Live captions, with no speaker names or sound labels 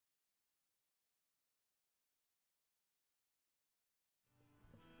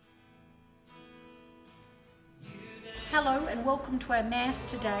Hello and welcome to our Mass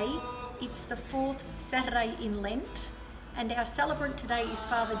today. It's the fourth Saturday in Lent and our celebrant today is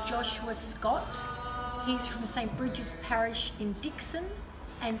Father Joshua Scott. He's from St Bridget's Parish in Dixon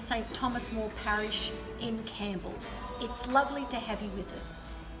and St Thomas More Parish in Campbell. It's lovely to have you with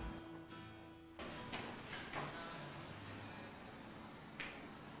us.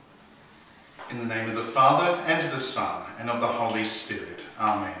 In the name of the Father, and of the Son, and of the Holy Spirit.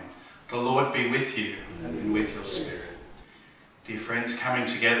 Amen. The Lord be with you, and with your spirit. Dear friends, coming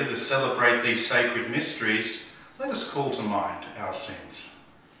together to celebrate these sacred mysteries, let us call to mind our sins.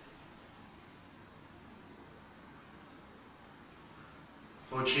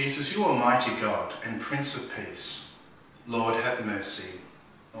 Lord Jesus, you Almighty God and Prince of Peace, Lord, have mercy.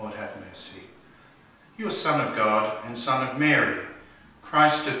 Lord, have mercy. You are Son of God and Son of Mary,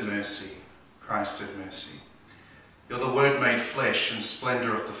 Christ of mercy. Christ of mercy. You're the Word made flesh and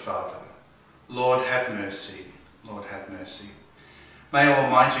splendour of the Father. Lord, have mercy. Lord, have mercy. May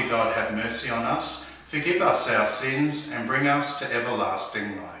Almighty God have mercy on us, forgive us our sins, and bring us to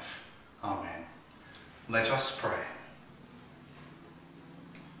everlasting life. Amen. Let us pray.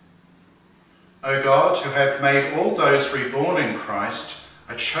 O God, who have made all those reborn in Christ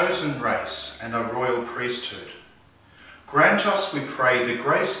a chosen race and a royal priesthood, grant us, we pray, the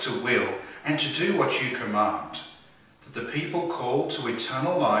grace to will and to do what you command, that the people called to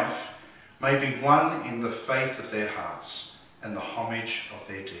eternal life may be one in the faith of their hearts and the homage of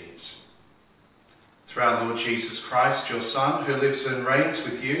their deeds. Through our Lord Jesus Christ, your Son, who lives and reigns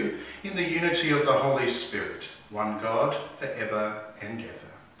with you in the unity of the Holy Spirit, one God, for ever and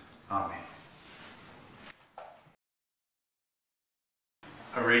ever. Amen.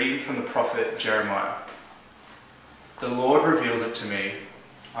 A reading from the prophet Jeremiah. The Lord revealed it to me.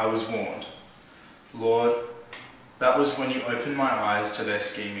 I was warned. Lord, that was when you opened my eyes to their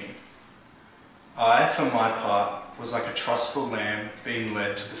scheming. I, for my part, was like a trustful lamb being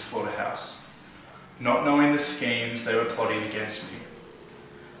led to the slaughterhouse, not knowing the schemes they were plotting against me.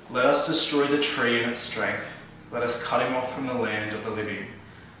 Let us destroy the tree in its strength. Let us cut him off from the land of the living,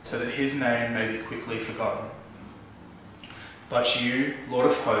 so that his name may be quickly forgotten. But you, Lord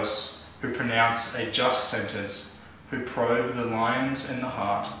of hosts, who pronounce a just sentence, who probe the lions in the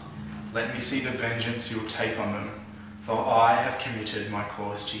heart, let me see the vengeance you will take on them, for I have committed my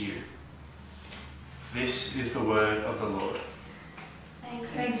cause to you. This is the word of the Lord.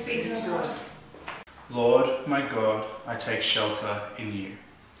 Thanks be to God. Lord, my God, I take shelter in you.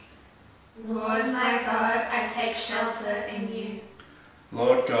 Lord, my God, I take shelter in you.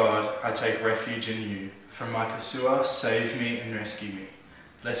 Lord God, I take refuge in you. From my pursuer, save me and rescue me,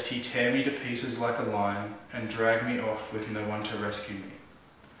 lest he tear me to pieces like a lion and drag me off with no one to rescue me.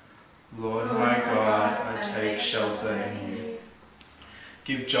 Lord, my God, I take shelter in you.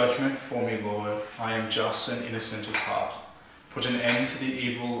 Give judgment for me, Lord. I am just and innocent of heart. Put an end to the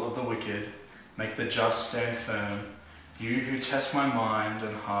evil of the wicked. Make the just stand firm. You who test my mind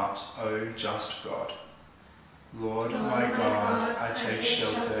and heart, O just God. Lord, my God, I take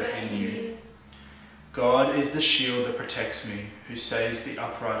shelter in you. God is the shield that protects me, who saves the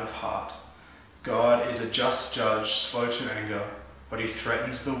upright of heart. God is a just judge, slow to anger, but he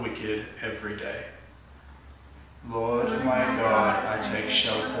threatens the wicked every day. Lord, my God, I take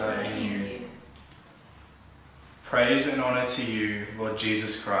shelter in you. Praise and honour to you, Lord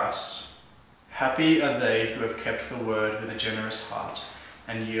Jesus Christ. Happy are they who have kept the word with a generous heart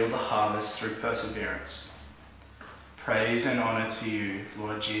and yield a harvest through perseverance. Praise and honour to you,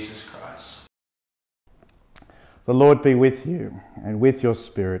 Lord Jesus Christ. The Lord be with you and with your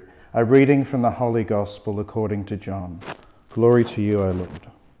spirit. A reading from the Holy Gospel according to John. Glory to you, O Lord.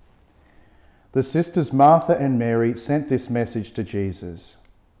 The sisters Martha and Mary sent this message to Jesus.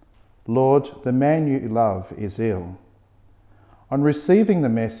 Lord, the man you love is ill. On receiving the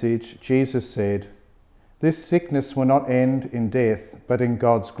message, Jesus said, this sickness will not end in death, but in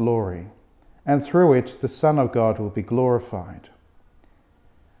God's glory, and through it the Son of God will be glorified.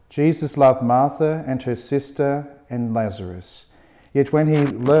 Jesus loved Martha and her sister and Lazarus. Yet when he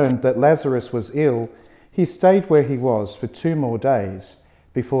learned that Lazarus was ill, he stayed where he was for 2 more days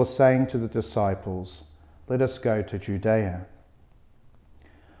before saying to the disciples, let us go to Judea.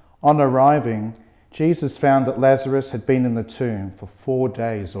 On arriving, Jesus found that Lazarus had been in the tomb for 4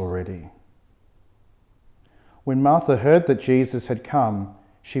 days already. When Martha heard that Jesus had come,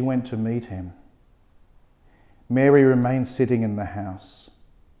 she went to meet him. Mary remained sitting in the house.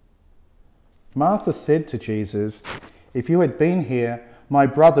 Martha said to Jesus, if you had been here, my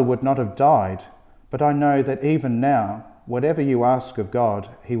brother would not have died, but I know that even now, whatever you ask of God,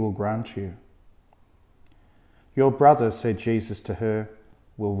 he will grant you. Your brother, said Jesus to her,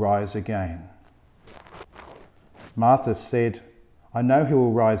 will rise again. Martha said, "I know he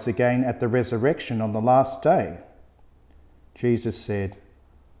will rise again at the resurrection on the last day." Jesus said,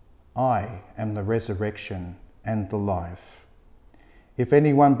 "I am the resurrection and the life. If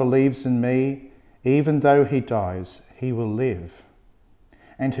anyone believes in me, even though he dies, he will live.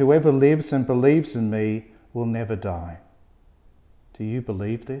 And whoever lives and believes in me will never die." Do you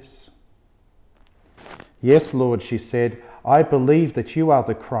believe this? "Yes, Lord," she said, "I believe that you are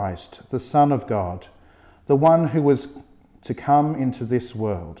the Christ, the Son of God, the one who was to come into this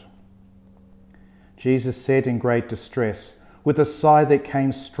world." Jesus said in great distress, with a sigh that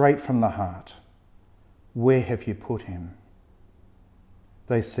came straight from the heart, "Where have you put him?"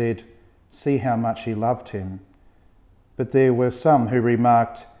 They said, "See how much he loved him." But there were some who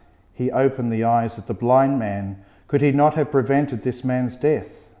remarked, "He opened the eyes of the blind man. Could he not have prevented this man's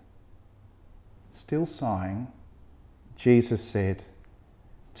death?" Still sighing, Jesus said,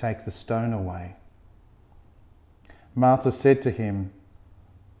 "Take the stone away." Martha said to him,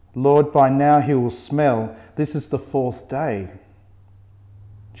 "Lord, by now he will smell. This is the 4th day."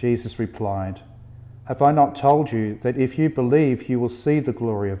 Jesus replied, "Have I not told you that if you believe, you will see the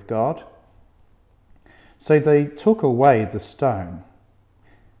glory of God?" So they took away the stone.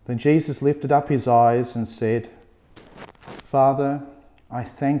 Then Jesus lifted up his eyes and said, "Father, I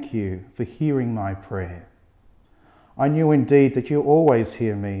thank you for hearing my prayer. I knew indeed that you always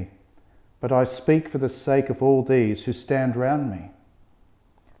hear me, but I speak for the sake of all these who stand round me,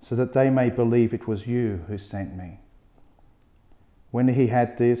 so that they may believe it was you who sent me." When he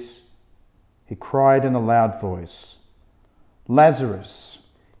had this, he cried in a loud voice, "Lazarus,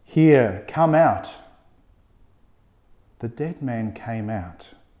 here, come out." The dead man came out,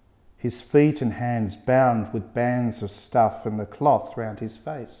 his feet and hands bound with bands of stuff and a cloth round his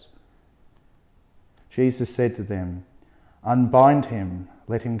face. Jesus said to them, "Unbind him,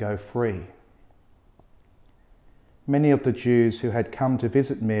 let him go free." Many of the Jews who had come to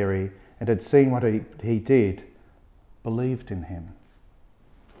visit Mary and had seen what he did believed in him.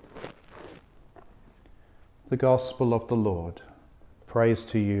 The Gospel of the Lord. Praise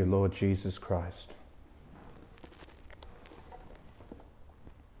to you, Lord Jesus Christ.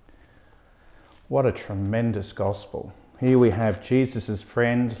 What a tremendous gospel. Here we have Jesus'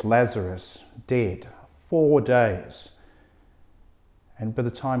 friend Lazarus dead 4 days. And by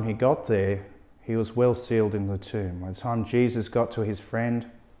the time he got there, he was well sealed in the tomb. By the time Jesus got to his friend,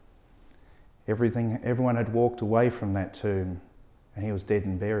 everyone had walked away from that tomb and he was dead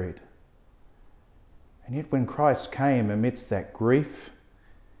and buried. And yet when Christ came amidst that grief,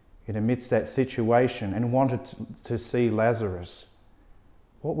 and amidst that situation and wanted to see Lazarus,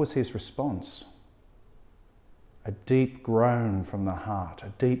 what was his response? A deep groan from the heart, a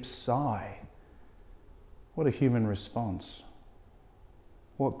deep sigh. What a human response.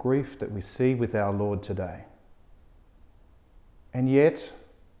 What grief that we see with our Lord today. And yet,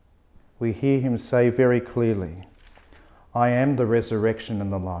 we hear him say very clearly, "I am the resurrection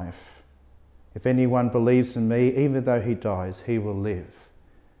and the life. If anyone believes in me, even though he dies, he will live."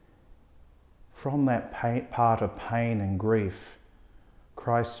 From that part of pain and grief,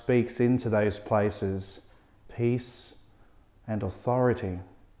 Christ speaks into those places peace and authority.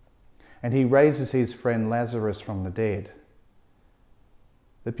 And he raises his friend Lazarus from the dead.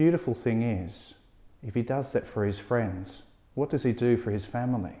 The beautiful thing is, if he does that for his friends, what does he do for his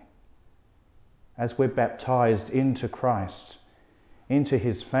family? As we're baptized into Christ, into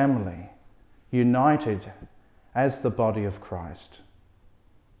his family, united as the body of Christ,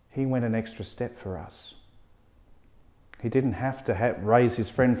 he went an extra step for us. He didn't have to raise his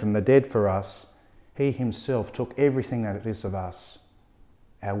friend from the dead for us. He himself took everything that it is of us,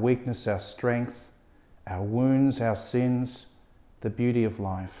 our weakness, our strength, our wounds, our sins, the beauty of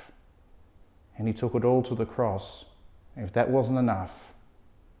life. And he took it all to the cross. And if that wasn't enough,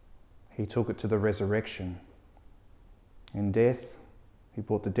 he took it to the resurrection. In death, he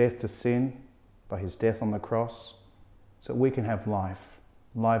brought the death to sin by his death on the cross, so that we can have life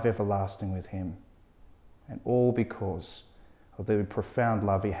everlasting with him. And all because of the profound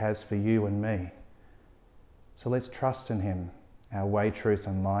love he has for you and me. So let's trust in him, our way, truth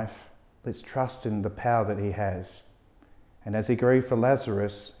and life. Let's trust in the power that he has. And as he grieved for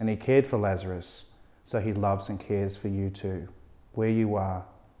Lazarus and he cared for Lazarus, so he loves and cares for you too, where you are,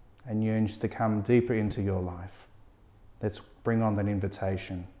 and yearns to come deeper into your life. Let's bring on that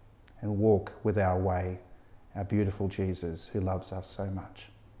invitation and walk with our way, our beautiful Jesus who loves us so much.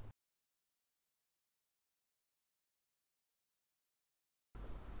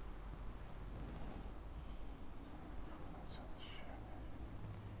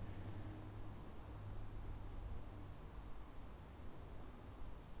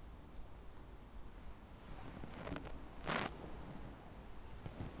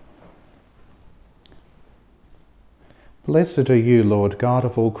 Blessed are you, Lord God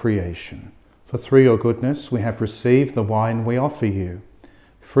of all creation, for through your goodness we have received the wine we offer you,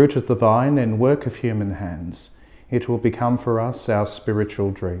 fruit of the vine and work of human hands. It will become for us our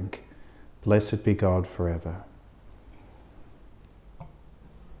spiritual drink. Blessed be God forever.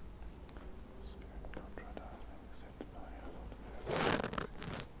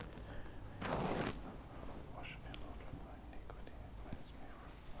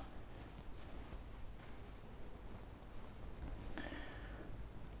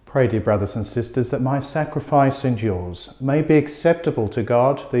 Pray, dear brothers and sisters, that my sacrifice and yours may be acceptable to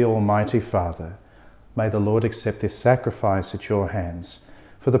God, the Almighty Father. May the Lord accept this sacrifice at your hands,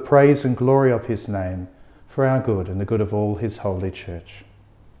 for the praise and glory of his name, for our good and the good of all his holy church.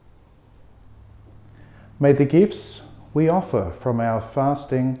 May the gifts we offer from our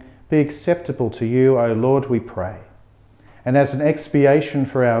fasting be acceptable to you, O Lord, we pray. And as an expiation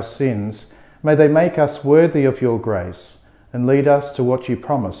for our sins, may they make us worthy of your grace and lead us to what you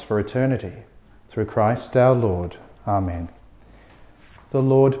promise for eternity. Through Christ our Lord. Amen. The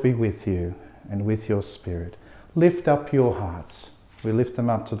Lord be with you and with your spirit. Lift up your hearts. We lift them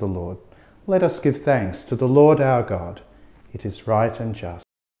up to the Lord. Let us give thanks to the Lord our God. It is right and just.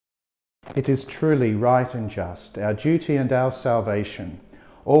 It is truly right and just, our duty and our salvation,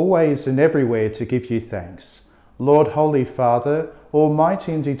 always and everywhere to give you thanks, Lord, Holy Father,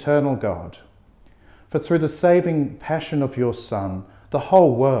 Almighty and eternal God. For through the saving passion of your Son, the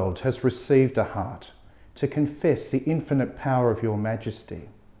whole world has received a heart to confess the infinite power of your majesty.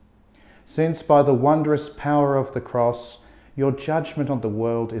 Since by the wondrous power of the cross, your judgment on the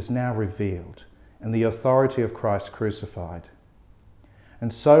world is now revealed, and the authority of Christ crucified.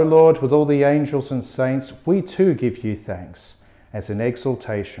 And so, Lord, with all the angels and saints, we too give you thanks, as in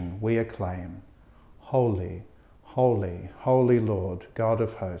exaltation we acclaim, Holy, holy, holy Lord, God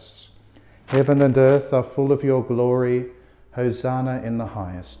of hosts. Heaven and earth are full of your glory. Hosanna in the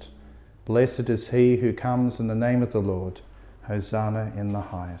highest. Blessed is he who comes in the name of the Lord. Hosanna in the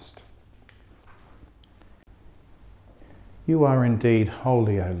highest. You are indeed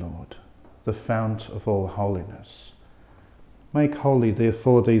holy, O Lord, the fount of all holiness. Make holy,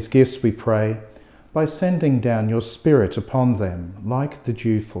 therefore, these gifts, we pray, by sending down your Spirit upon them like the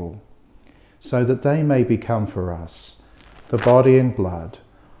dewfall, so that they may become for us the body and blood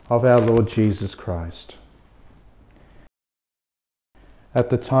of our Lord Jesus Christ. At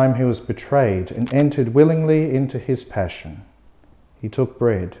the time he was betrayed and entered willingly into his passion, he took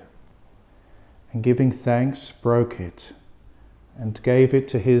bread and, giving thanks, broke it and gave it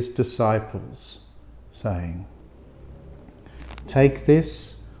to his disciples, saying, "Take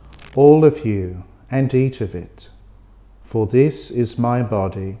this, all of you, and eat of it, for this is my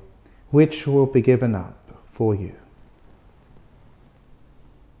body, which will be given up for you."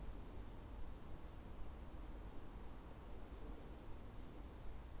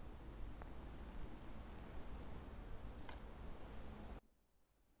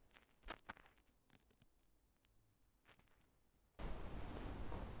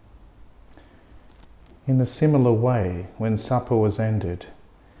 In a similar way, when supper was ended,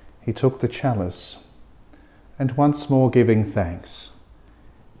 he took the chalice, and once more giving thanks,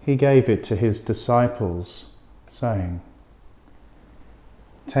 he gave it to his disciples, saying,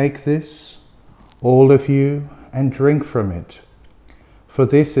 "Take this, all of you, and drink from it, for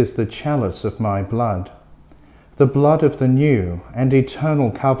this is the chalice of my blood, the blood of the new and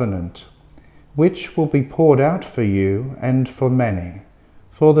eternal covenant, which will be poured out for you and for many,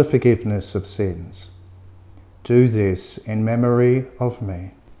 for the forgiveness of sins. Do this in memory of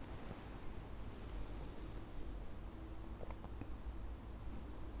me."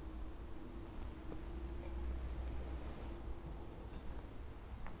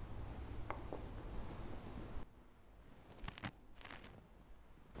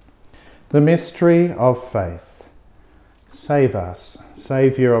 The mystery of faith. Save us,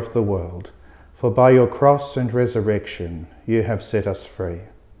 Saviour of the world, for by your cross and resurrection you have set us free.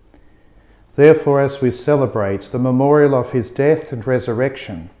 Therefore, as we celebrate the memorial of his death and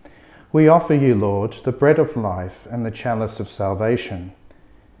resurrection, we offer you, Lord, the bread of life and the chalice of salvation,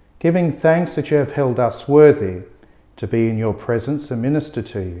 giving thanks that you have held us worthy to be in your presence and minister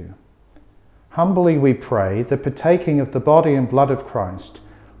to you. Humbly we pray that, partaking of the body and blood of Christ,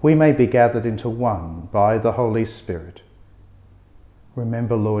 we may be gathered into one by the Holy Spirit.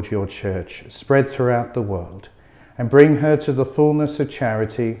 Remember, Lord, your church spread throughout the world, and bring her to the fullness of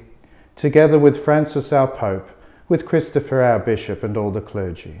charity, together with Francis our Pope, with Christopher our Bishop, and all the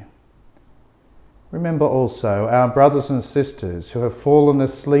clergy. Remember also our brothers and sisters who have fallen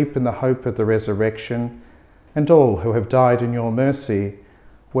asleep in the hope of the resurrection, and all who have died in your mercy.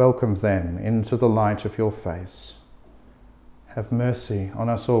 Welcome them into the light of your face. have mercy on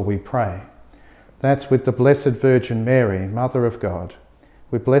us all, we pray, that with the Blessed Virgin Mary, Mother of God,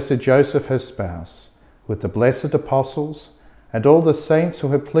 with blessed Joseph, her spouse, with the blessed apostles, and all the saints who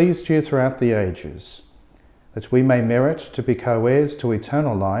have pleased you throughout the ages, that we may merit to be co-heirs to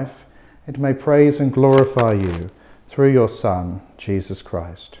eternal life, and may praise and glorify you through your Son, Jesus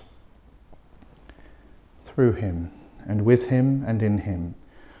Christ. Through him, and with him, and in him,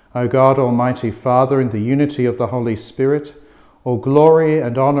 O God, Almighty Father, in the unity of the Holy Spirit, all glory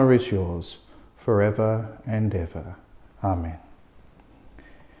and honour is yours, forever and ever. Amen.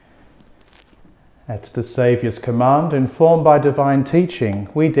 At the Saviour's command, informed by divine teaching,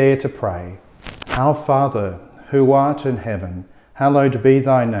 we dare to pray. Our Father, who art in heaven, hallowed be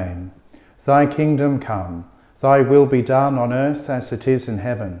thy name. Thy kingdom come, thy will be done on earth as it is in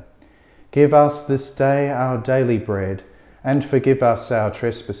heaven. Give us this day our daily bread, and forgive us our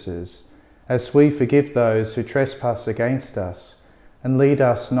trespasses, as we forgive those who trespass against us. And lead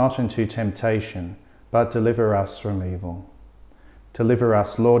us not into temptation, but deliver us from evil. Deliver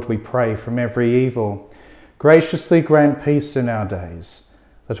us, Lord, we pray, from every evil. Graciously grant peace in our days,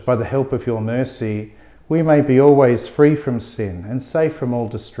 that by the help of your mercy we may be always free from sin and safe from all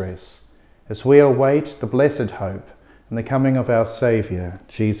distress, as we await the blessed hope and the coming of our Saviour,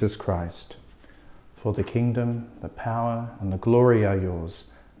 Jesus Christ. For the kingdom, the power, and the glory are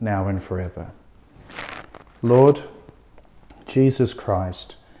yours, now and forever. Lord Jesus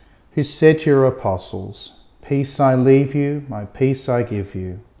Christ, who said to your apostles, "Peace I leave you, my peace I give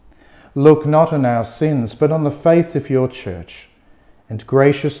you," look not on our sins, but on the faith of your Church, and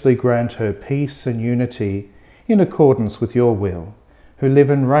graciously grant her peace and unity in accordance with your will, who live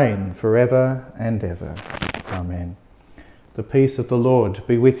and reign forever and ever. Amen. The peace of the Lord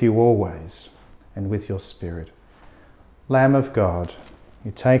be with you always, and with your spirit. Lamb of God,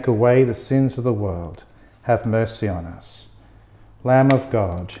 you take away the sins of the world, have mercy on us. Lamb of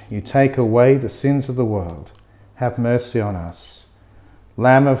God, you take away the sins of the world, have mercy on us.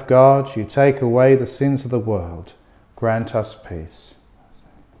 Lamb of God, you take away the sins of the world, grant us peace.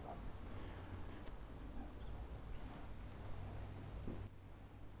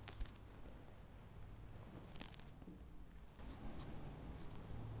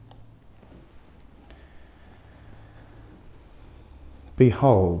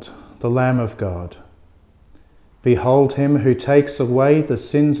 Behold the Lamb of God. Behold him who takes away the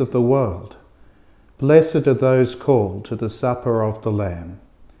sins of the world. Blessed are those called to the supper of the Lamb.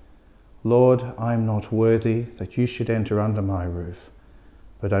 Lord, I am not worthy that you should enter under my roof,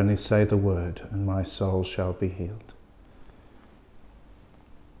 but only say the word, and my soul shall be healed.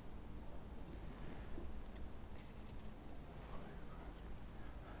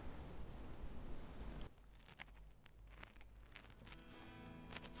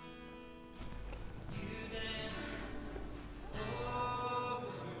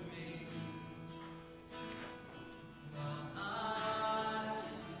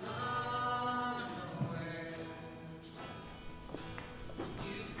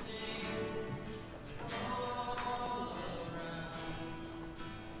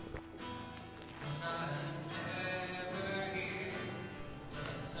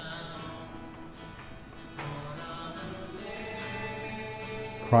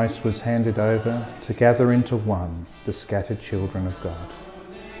 Christ was handed over to gather into one the scattered children of God.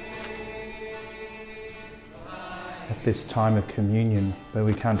 At this time of communion, though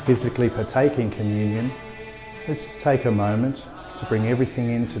we can't physically partake in communion, let's just take a moment to bring everything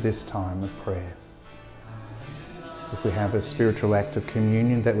into this time of prayer. If we have a spiritual act of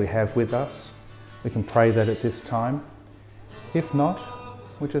communion that we have with us, we can pray that at this time. If not,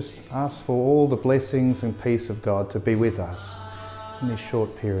 we just ask for all the blessings and peace of God to be with us in this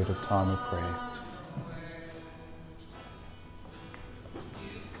short period of time of prayer.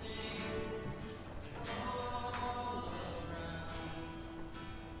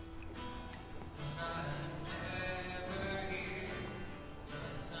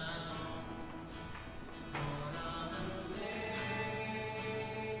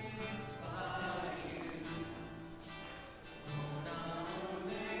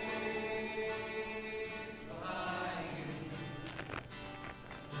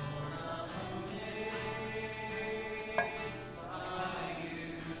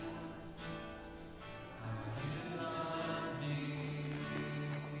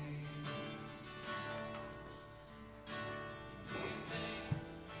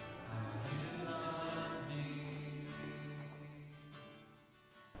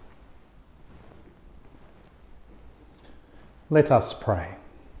 Let us pray.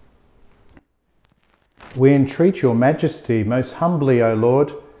 We entreat your majesty most humbly, O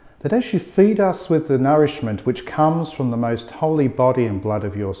Lord, that as you feed us with the nourishment which comes from the most holy body and blood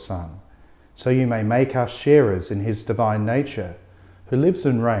of your Son, so you may make us sharers in his divine nature, who lives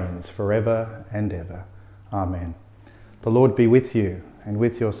and reigns forever and ever. Amen. The Lord be with you and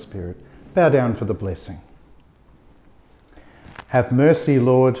with your spirit. Bow down for the blessing. Have mercy,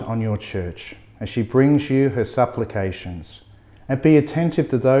 Lord, on your church, as she brings you her supplications, and be attentive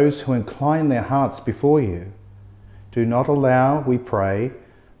to those who incline their hearts before you. Do not allow, we pray,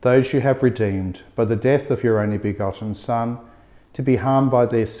 those you have redeemed by the death of your only begotten Son, to be harmed by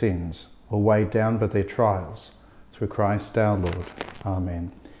their sins or weighed down by their trials. Through Christ our Lord.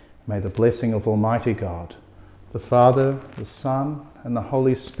 Amen. May the blessing of Almighty God, the Father, the Son, and the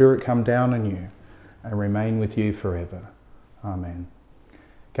Holy Spirit come down on you and remain with you forever. Amen.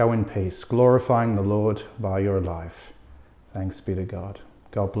 Go in peace, glorifying the Lord by your life. Thanks be to God.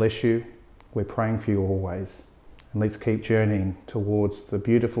 God bless you. We're praying for you always. And let's keep journeying towards the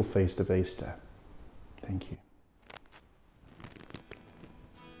beautiful feast of Easter. Thank you.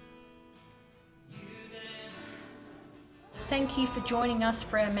 Thank you for joining us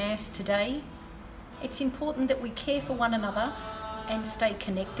for our Mass today. It's important that we care for one another and stay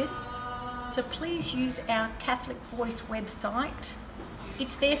connected. So please use our Catholic Voice website.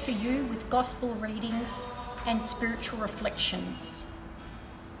 It's there for you with gospel readings and spiritual reflections.